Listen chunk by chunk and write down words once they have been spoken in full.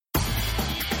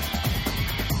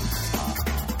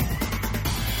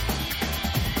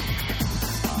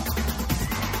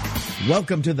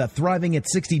Welcome to the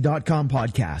ThrivingAt60.com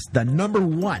podcast, the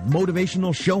 #1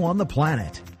 motivational show on the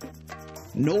planet.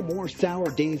 No more sour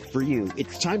days for you.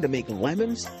 It's time to make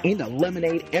lemons into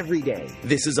lemonade every day.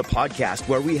 This is a podcast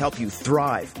where we help you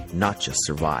thrive, not just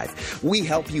survive. We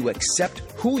help you accept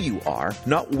who you are,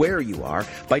 not where you are,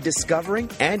 by discovering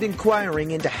and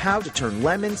inquiring into how to turn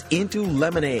lemons into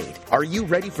lemonade. Are you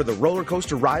ready for the roller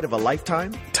coaster ride of a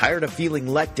lifetime? Tired of feeling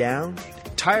let down?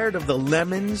 Tired of the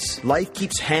lemons life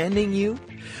keeps handing you?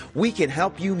 We can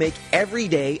help you make every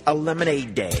day a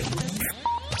lemonade day.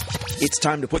 It's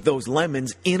time to put those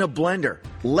lemons in a blender.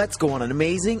 Let's go on an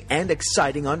amazing and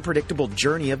exciting unpredictable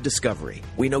journey of discovery.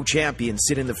 We know champions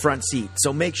sit in the front seat,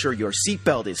 so make sure your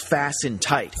seatbelt is fastened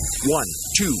tight. 1,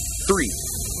 2, 3,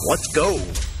 let's go.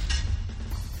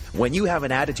 When you have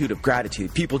an attitude of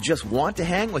gratitude, people just want to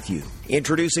hang with you.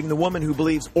 Introducing the woman who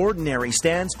believes ordinary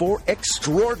stands for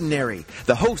extraordinary.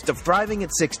 The host of Thriving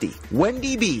at 60,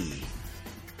 Wendy B.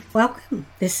 Welcome.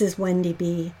 This is Wendy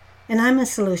B. And I'm a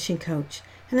solution coach.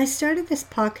 And I started this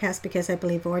podcast because I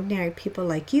believe ordinary people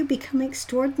like you become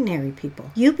extraordinary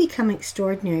people. You become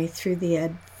extraordinary through the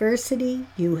adversity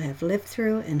you have lived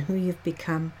through and who you've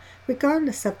become,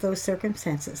 regardless of those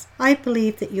circumstances. I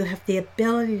believe that you have the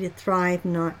ability to thrive,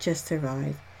 not just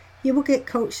survive. You will get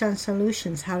coached on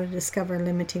solutions, how to discover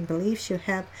limiting beliefs you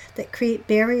have that create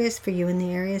barriers for you in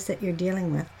the areas that you're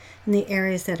dealing with, in the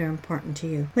areas that are important to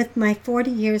you. With my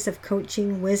 40 years of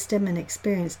coaching, wisdom, and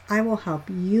experience, I will help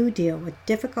you deal with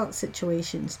difficult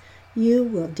situations you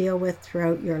will deal with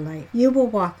throughout your life. You will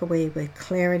walk away with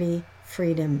clarity,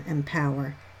 freedom, and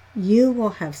power. You will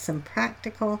have some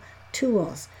practical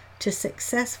tools to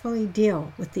successfully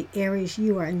deal with the areas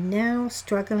you are now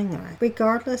struggling with,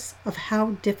 regardless of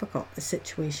how difficult the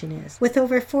situation is. With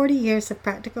over 40 years of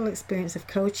practical experience of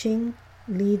coaching,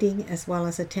 leading, as well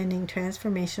as attending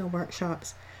transformational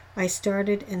workshops, I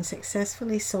started and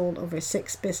successfully sold over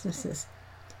 6 businesses.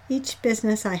 Each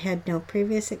business I had no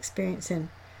previous experience in.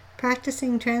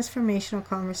 Practicing transformational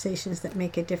conversations that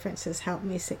make a difference has helped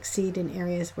me succeed in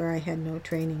areas where I had no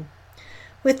training.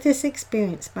 With this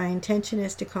experience, my intention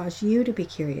is to cause you to be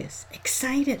curious,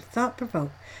 excited,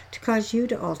 thought-provoked, to cause you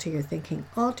to alter your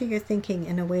thinking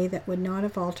in a way that would not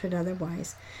have altered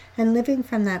otherwise, and living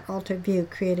from that altered view,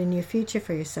 create a new future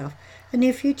for yourself, a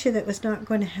new future that was not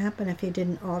going to happen if you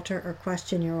didn't alter or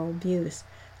question your old views.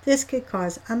 This could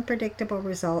cause unpredictable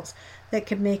results that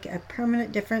could make a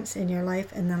permanent difference in your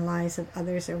life and the lives of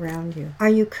others around you. Are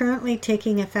you currently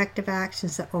taking effective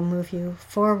actions that will move you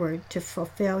forward to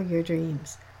fulfill your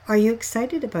dreams? Are you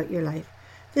excited about your life?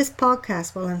 This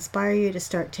podcast will inspire you to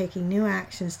start taking new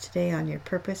actions today on your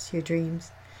purpose, your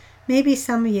dreams. Maybe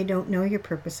some of you don't know your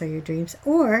purpose or your dreams,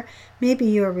 or maybe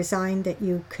you are resigned that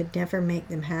you could never make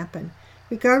them happen.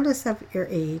 Regardless of your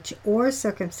age or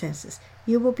circumstances,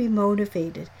 you will be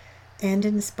motivated and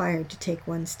inspired to take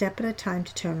one step at a time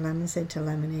to turn lemons into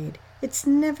lemonade. It's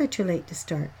never too late to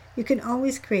start. You can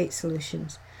always create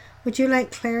solutions. Would you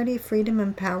like clarity, freedom,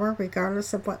 and power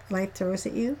regardless of what life throws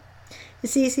at you?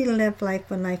 It's easy to live life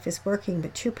when life is working,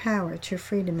 but true power, true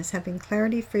freedom is having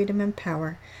clarity, freedom, and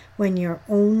power when your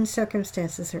own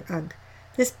circumstances are ugh.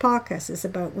 This podcast is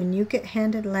about when you get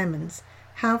handed lemons,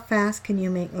 how fast can you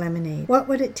make lemonade? What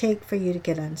would it take for you to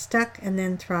get unstuck and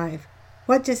then thrive?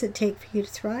 What does it take for you to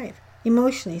thrive?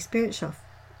 Emotionally,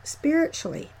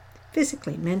 spiritually,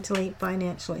 physically, mentally,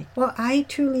 financially. Well, I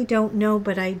truly don't know,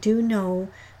 but I do know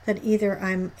that either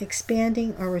I'm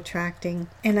expanding or retracting.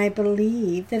 And I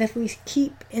believe that if we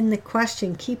keep in the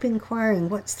question, keep inquiring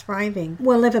what's thriving,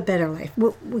 we'll live a better life.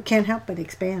 We can't help but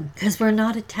expand because we're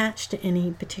not attached to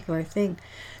any particular thing.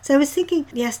 So I was thinking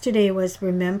yesterday was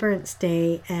Remembrance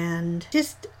Day, and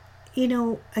just,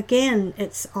 again,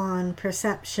 it's on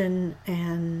perception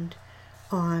and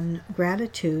on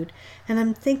gratitude. And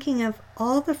I'm thinking of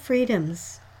all the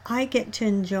freedoms I get to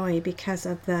enjoy because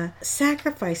of the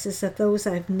sacrifices of those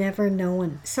I've never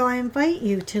known. So I invite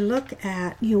you to look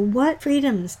at, what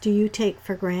freedoms do you take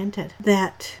for granted?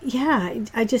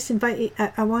 I just invite you,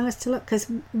 I want us to look,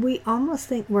 because we almost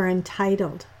think we're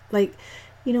entitled.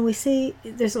 We say,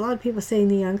 there's a lot of people saying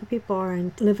the younger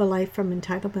people live a life from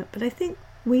entitlement, but I think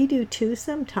we do too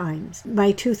sometimes.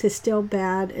 My tooth is still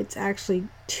bad. It's actually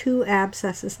 2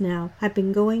 abscesses now. I've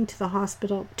been going to the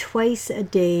hospital twice a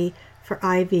day for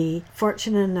IV.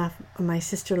 Fortunate enough, my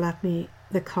sister left me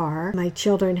the car. My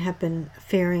children have been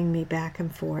ferrying me back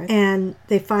and forth. And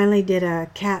they finally did a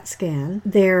CAT scan.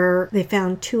 They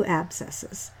found 2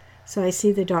 abscesses. So I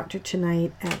see the doctor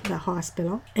tonight at the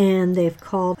hospital, and they've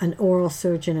called an oral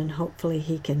surgeon, and hopefully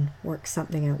he can work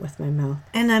something out with my mouth.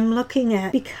 And I'm looking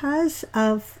at, because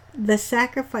of the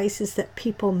sacrifices that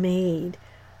people made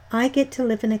I get to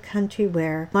live in a country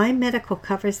where my medical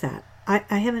covers that.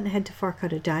 I haven't had to fork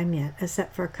out a dime yet,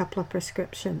 except for a couple of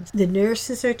prescriptions. The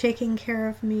nurses are taking care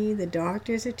of me. The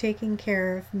doctors are taking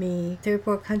care of me. Third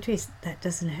world countries, that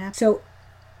doesn't happen. So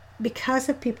because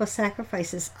of people's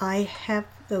sacrifices, I have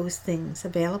those things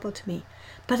available to me.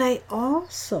 But I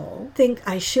also think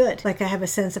I should. Like, I have a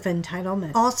sense of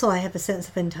entitlement. Also, I have a sense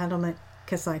of entitlement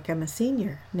because, like, I'm a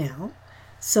senior now.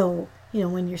 So,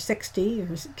 when you're 60,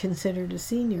 you're considered a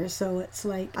senior. So it's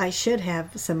like I should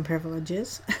have some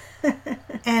privileges.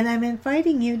 And I'm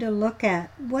inviting you to look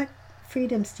at what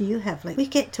freedoms do you have. Like, we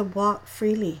get to walk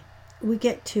freely. We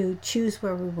get to choose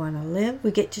where we want to live.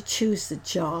 We get to choose the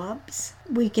jobs.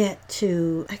 I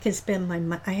can spend my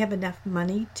money. I have enough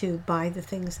money to buy the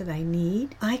things that I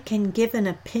need. I can give an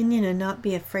opinion and not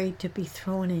be afraid to be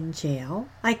thrown in jail.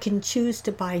 I can choose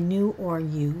to buy new or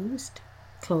used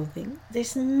clothing.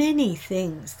 There's many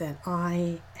things that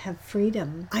I have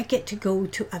freedom. I get to go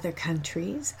to other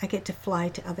countries. I get to fly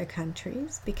to other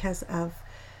countries because of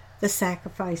the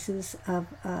sacrifices of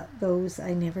those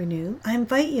I never knew. I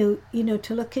invite you,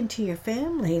 to look into your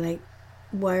family, like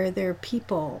where there are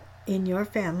people in your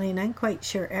family, and I'm quite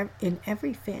sure in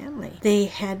every family, they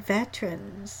had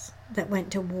veterans that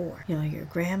went to war. Your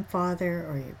grandfather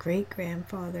or your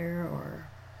great-grandfather or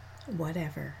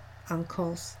whatever,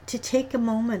 uncles, to take a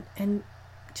moment and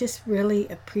just really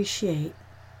appreciate.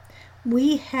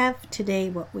 We have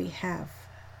today what we have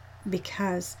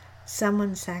because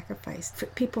someone sacrificed.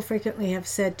 People frequently have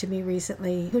said to me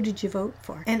recently, who did you vote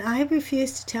for? And I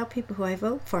refuse to tell people who I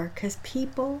vote for because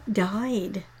people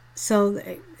died. So,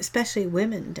 especially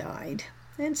women died.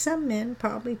 And some men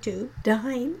probably too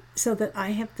died so that I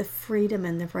have the freedom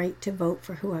and the right to vote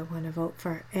for who I want to vote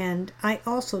for. And I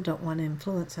also don't want to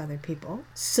influence other people.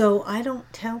 So I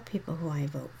don't tell people who I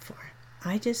vote for.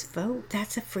 I just vote.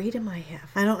 That's a freedom I have.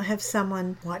 I don't have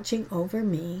someone watching over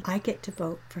me. I get to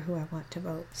vote for who I want to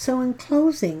vote. So in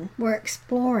closing, we're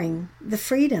exploring the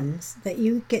freedoms that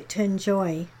you get to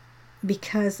enjoy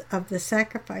because of the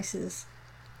sacrifices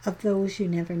of those you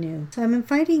never knew. So I'm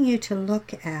inviting you to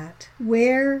look at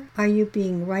where are you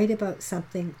being right about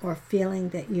something or feeling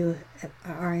that you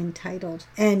are entitled,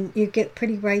 and you get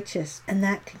pretty righteous, and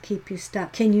that can keep you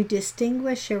stuck. Can you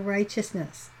distinguish your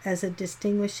righteousness as a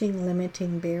distinguishing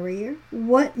limiting barrier?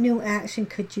 What new action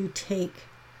could you take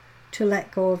to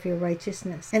let go of your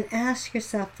righteousness? And ask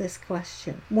yourself this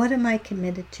question: what am I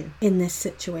committed to in this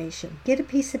situation? Get a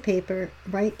piece of paper,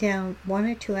 write down 1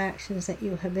 or 2 actions that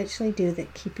you habitually do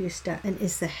that keep you stuck. And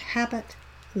is the habit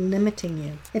limiting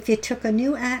you? If you took a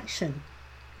new action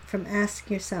from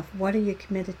asking yourself, what are you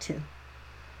committed to?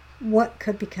 What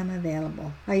could become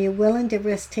available? Are you willing to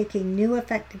risk taking new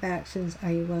effective actions?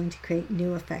 Are you willing to create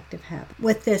new effective habits?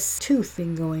 With this tooth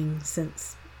been going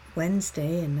since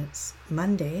Wednesday and it's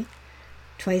Monday,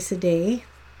 twice a day,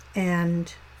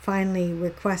 and finally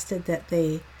requested that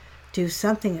they do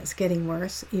something. It's getting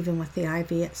worse. Even with the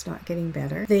IV, it's not getting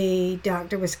better. The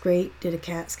doctor was great, did a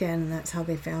CAT scan, and that's how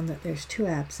they found that there's 2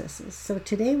 abscesses. So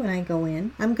today when I go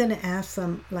in, I'm going to ask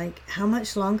them, how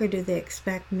much longer do they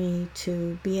expect me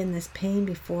to be in this pain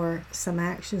before some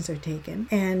actions are taken?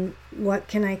 And what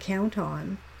can I count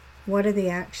on? What are the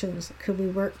actions? Could we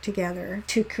work together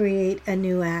to create a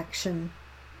new action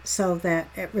so that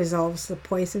it resolves the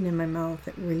poison in my mouth,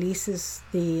 it releases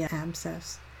the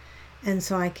abscess, and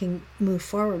so I can move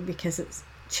forward because it's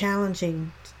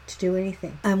challenging to do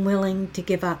anything. I'm willing to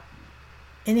give up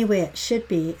any way it should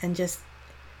be and just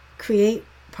create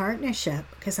partnership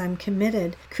because I'm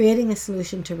committed, creating a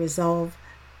solution to resolve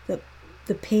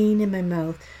the pain in my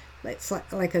mouth. It's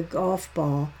like a golf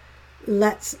ball.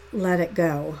 Let's let it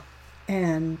go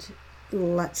and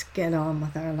let's get on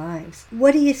with our lives.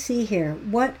 What do you see here?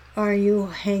 What are you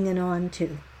hanging on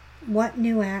to? What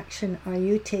new action are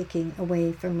you taking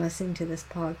away from listening to this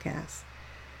podcast?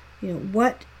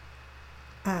 What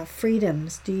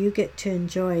freedoms do you get to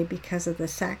enjoy because of the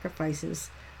sacrifices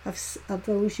of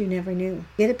those you never knew?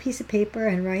 Get a piece of paper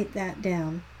and write that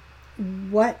down.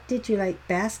 What did you like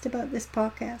best about this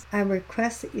podcast? I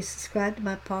request that you subscribe to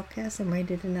my podcast and rate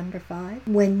it a number 5.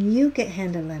 When you get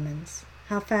handed lemons,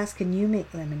 how fast can you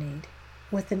make lemonade?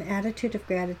 With an attitude of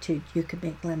gratitude, you can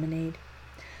make lemonade.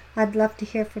 I'd love to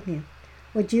hear from you.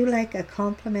 Would you like a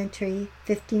complimentary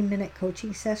 15-minute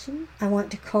coaching session? I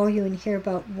want to call you and hear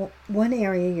about one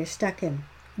area you're stuck in.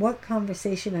 What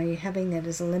conversation are you having that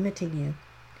is limiting you?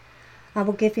 I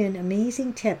will give you an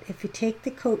amazing tip. If you take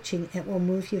the coaching, it will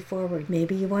move you forward.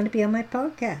 Maybe you want to be on my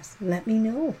podcast. Let me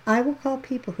know. I will call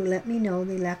people who let me know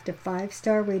they left a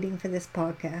 5-star rating for this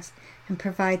podcast and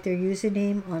provide their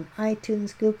username on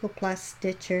iTunes, Google+,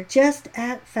 Stitcher. Just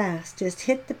act fast. Just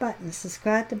hit the button,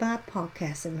 subscribe to my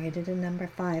podcast, and rate it a number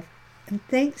 5. And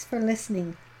thanks for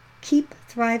listening. Keep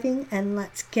thriving, and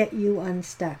let's get you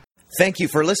unstuck. Thank you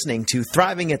for listening to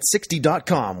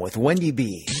ThrivingAt60.com with Wendy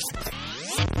B.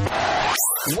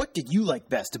 What did you like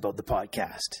best about the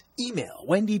podcast? Email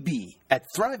Wendy B at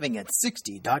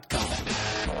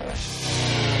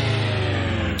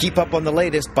ThrivingAt60.com. Keep up on the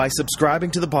latest by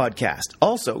subscribing to the podcast.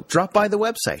 Also, drop by the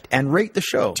website and rate the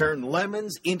show. Turn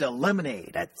lemons into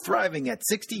lemonade at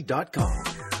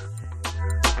ThrivingAt60.com.